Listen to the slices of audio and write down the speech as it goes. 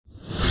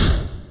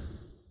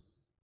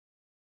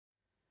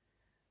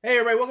Hey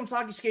everybody, welcome to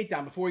Hockey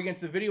Skatedown. Before we get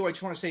into the video, I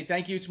just want to say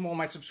thank you to all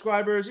my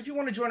subscribers. If you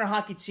want to join our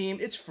hockey team,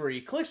 it's free.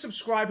 Click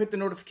subscribe, hit the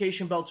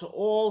notification bell to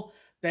all.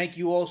 Thank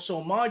you all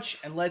so much,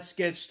 and let's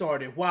get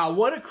started. Wow,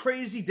 what a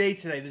crazy day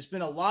today. There's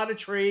been a lot of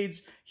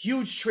trades,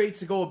 huge trades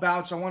to go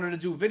about, so I wanted to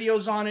do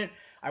videos on it.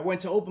 I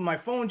went to open my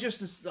phone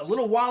just a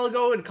little while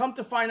ago and come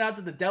to find out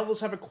that the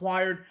Devils have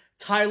acquired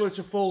Tyler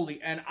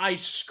Toffoli, and I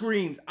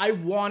screamed. I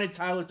wanted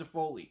Tyler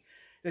Toffoli.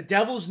 The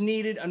Devils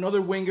needed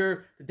another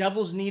winger. The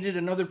Devils needed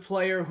another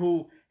player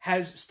who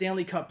has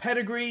Stanley Cup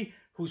pedigree,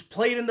 who's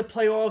played in the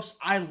playoffs.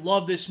 I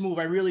love this move.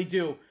 I really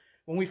do.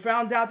 When we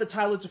found out that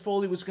Tyler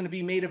Toffoli was going to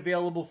be made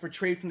available for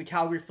trade from the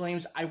Calgary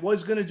Flames, I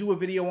was going to do a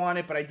video on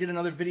it, but I did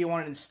another video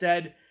on it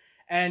instead.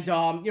 And,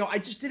 I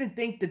just didn't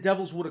think the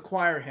Devils would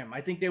acquire him. I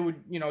think they would,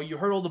 you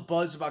heard all the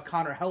buzz about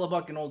Connor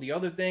Hellebuck and all the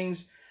other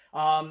things.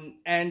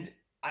 And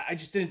I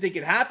just didn't think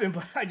it happened,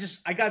 but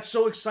I got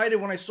so excited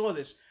when I saw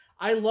this.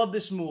 I love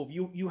this move.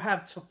 You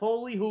have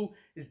Toffoli, who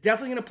is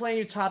definitely going to play in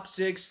your top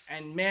six,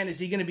 and man, is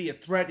he going to be a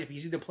threat if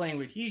he's either playing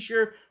with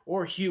Hischier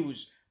or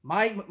Hughes.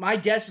 My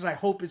guess is I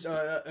hope it's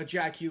a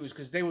Jack Hughes,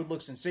 because they would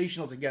look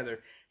sensational together.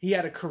 He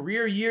had a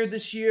career year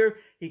this year.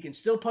 He can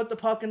still put the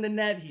puck in the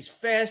net. He's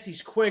fast.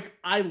 He's quick.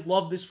 I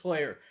love this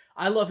player.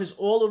 I love his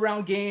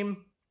all-around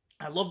game.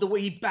 I love the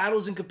way he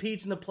battles and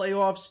competes in the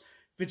playoffs.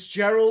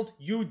 Fitzgerald,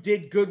 you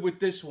did good with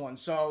this one.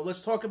 So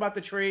let's talk about the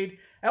trade.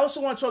 I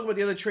also want to talk about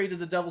the other trade that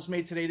the Devils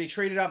made today. They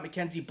traded out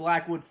Mackenzie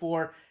Blackwood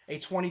for a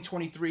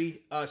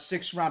 2023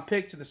 sixth-round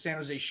pick to the San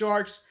Jose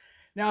Sharks.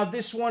 Now,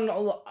 this one,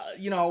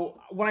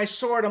 when I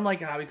saw it, I'm like,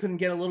 we couldn't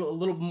get a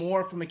little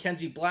more from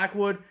Mackenzie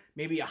Blackwood,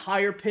 maybe a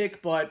higher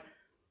pick, but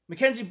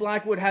Mackenzie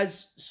Blackwood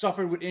has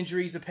suffered with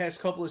injuries the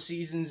past couple of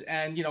seasons,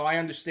 and, I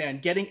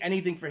understand. Getting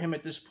anything for him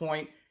at this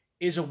point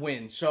is a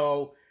win.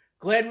 So,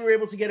 glad we were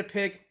able to get a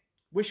pick.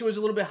 Wish it was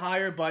a little bit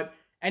higher, but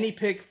any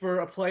pick for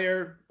a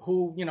player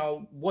who,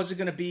 wasn't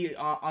going to be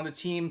on the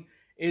team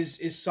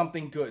is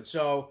something good.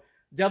 So,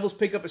 Devils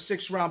pick up a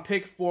sixth-round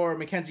pick for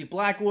Mackenzie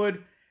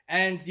Blackwood.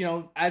 And,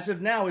 as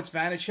of now, it's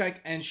Vanacek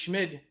and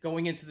Schmid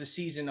going into the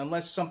season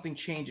unless something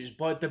changes.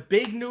 But the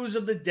big news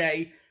of the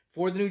day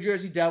for the New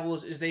Jersey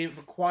Devils is they've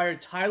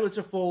acquired Tyler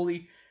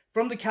Toffoli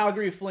from the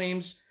Calgary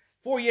Flames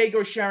for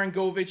Yegor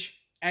Sharangovich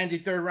and a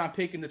third-round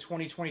pick in the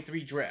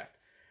 2023 draft.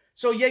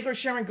 So Yegor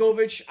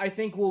Sharangovich, I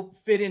think, will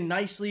fit in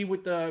nicely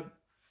with the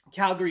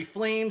Calgary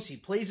Flames. He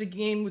plays a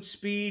game with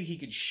speed. He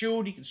can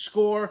shoot. He can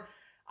score.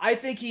 I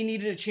think he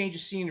needed a change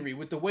of scenery.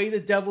 With the way the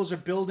Devils are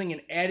building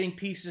and adding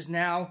pieces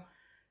now,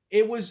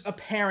 it was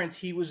apparent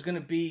he was going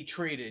to be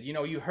traded.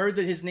 You heard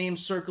that his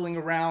name's circling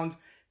around.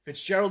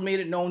 Fitzgerald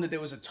made it known that there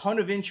was a ton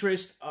of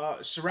interest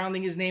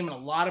surrounding his name, and a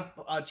lot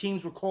of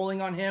teams were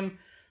calling on him.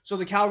 So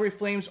the Calgary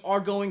Flames are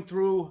going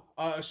through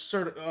a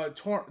sort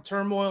of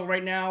turmoil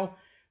right now,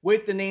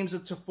 with the names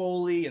of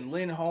Toffoli and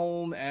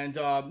Lindholm and,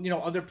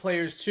 other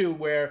players too,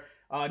 where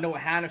Noah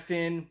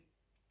Hannafin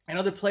and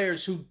other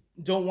players who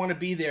don't want to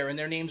be there and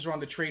their names are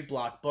on the trade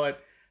block.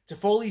 But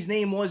Toffoli's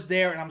name was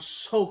there, and I'm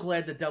so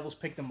glad the Devils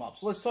picked him up.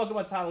 So let's talk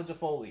about Tyler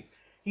Toffoli.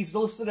 He's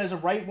listed as a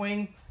right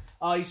wing.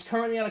 He's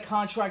currently on a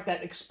contract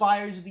that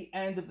expires at the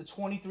end of the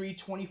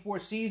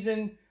 23-24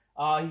 season.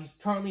 He's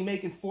currently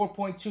making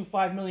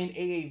 $4.25 million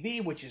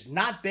AAV, which is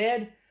not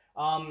bad.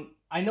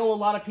 I know a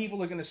lot of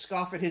people are going to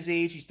scoff at his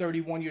age. He's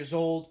 31 years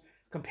old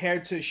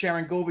compared to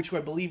Sharangovich, who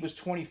I believe was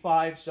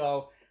 25.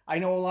 So I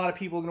know a lot of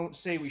people are going to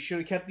say we should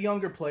have kept the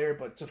younger player,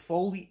 but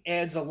Toffoli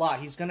adds a lot.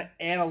 He's going to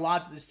add a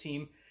lot to this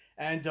team.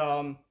 And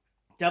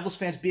Devils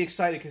fans, be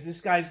excited, because this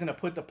guy's going to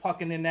put the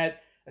puck in the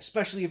net,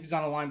 especially if he's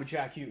on a line with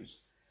Jack Hughes.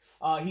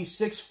 He's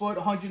 6 foot,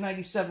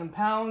 197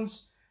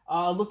 pounds.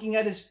 Looking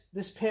at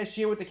this past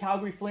year with the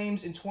Calgary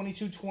Flames in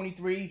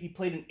 22-23, he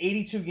played in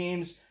 82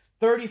 games,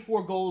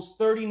 34 goals,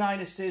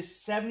 39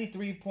 assists,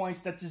 73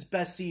 points. That's his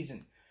best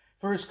season.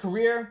 For his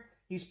career,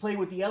 he's played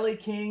with the LA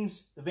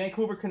Kings, the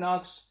Vancouver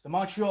Canucks, the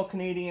Montreal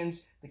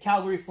Canadiens, the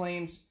Calgary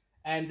Flames,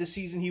 and this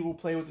season he will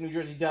play with the New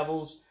Jersey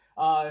Devils.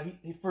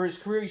 For his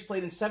career, he's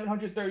played in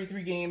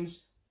 733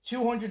 games,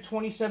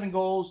 227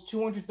 goals,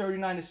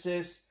 239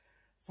 assists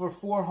for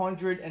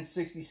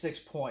 466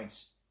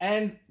 points.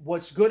 And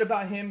what's good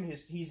about him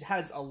is he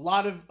has a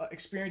lot of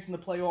experience in the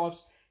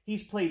playoffs.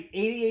 He's played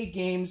 88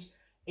 games,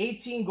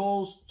 18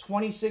 goals,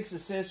 26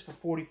 assists for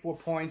 44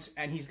 points,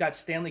 and he's got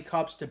Stanley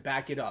Cups to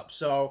back it up.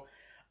 So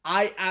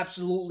I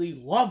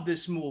absolutely love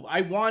this move.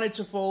 I wanted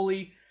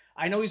Toffoli.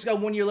 I know he's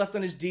got 1 year left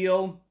on his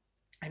deal.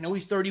 I know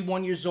he's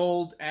 31 years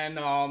old, and,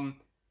 a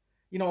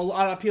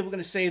lot of people are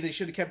going to say they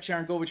should have kept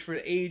Sharangovich for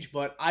the age,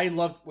 but I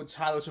love what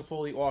Tyler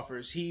Toffoli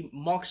offers. He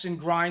mucks and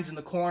grinds in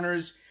the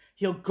corners.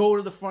 He'll go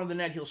to the front of the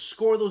net. He'll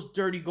score those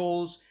dirty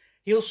goals.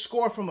 He'll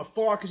score from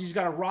afar because he's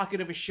got a rocket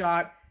of a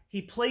shot.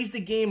 He plays the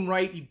game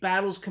right. He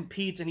battles,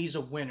 competes, and he's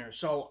a winner.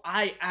 So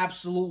I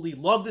absolutely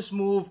love this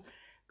move.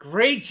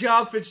 Great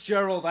job,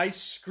 Fitzgerald. I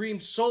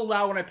screamed so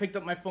loud when I picked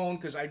up my phone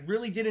because I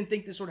really didn't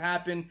think this would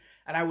happen,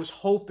 and I was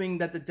hoping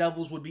that the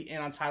Devils would be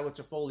in on Tyler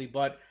Toffoli,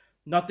 but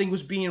nothing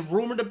was being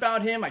rumored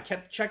about him. I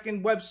kept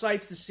checking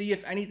websites to see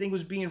if anything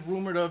was being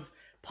rumored of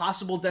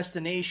possible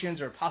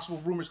destinations or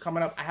possible rumors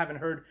coming up. I haven't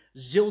heard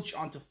zilch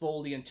on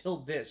Toffoli until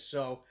this,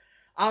 so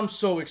I'm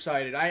so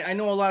excited. I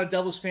know a lot of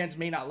Devils fans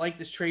may not like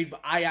this trade,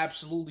 but I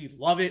absolutely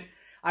love it.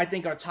 I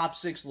think our top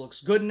 6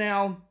 looks good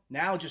now.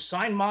 Now just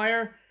sign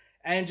Meyer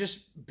and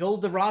just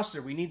build the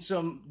roster. We need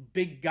some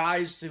big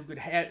guys who could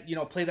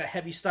play that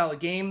heavy style of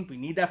game. We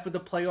need that for the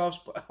playoffs.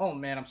 But oh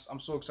man, I'm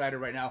so excited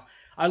right now.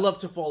 I love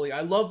Toffoli.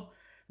 I love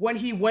when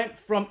he went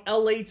from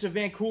LA to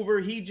Vancouver.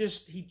 He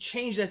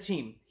changed that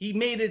team. He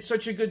made it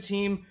such a good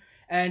team.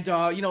 And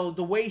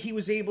the way he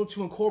was able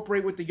to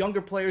incorporate with the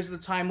younger players at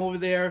the time over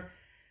there,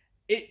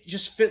 it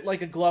just fit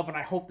like a glove, and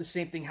I hope the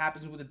same thing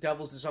happens with the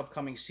Devils this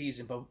upcoming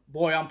season. But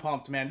boy, I'm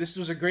pumped, man. This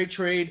was a great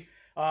trade.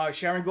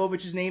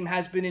 Sharangovich's name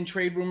has been in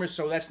trade rumors,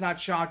 so that's not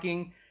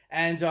shocking.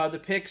 And the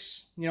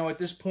picks, at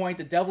this point,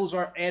 the Devils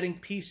are adding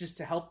pieces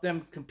to help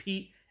them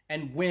compete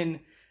and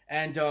win.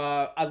 And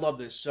I love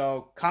this.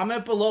 So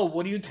comment below.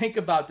 What do you think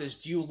about this?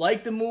 Do you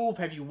like the move?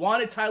 Have you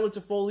wanted Tyler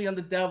Toffoli on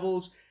the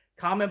Devils?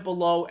 Comment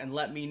below and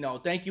let me know.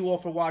 Thank you all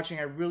for watching.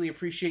 I really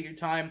appreciate your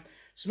time.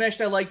 Smash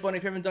that like button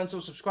if you haven't done so.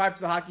 Subscribe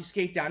to the Hockey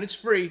Skatedown. It's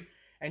free.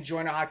 And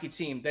join our hockey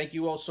team. Thank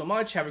you all so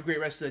much. Have a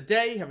great rest of the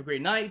day. Have a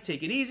great night.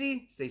 Take it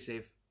easy. Stay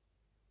safe.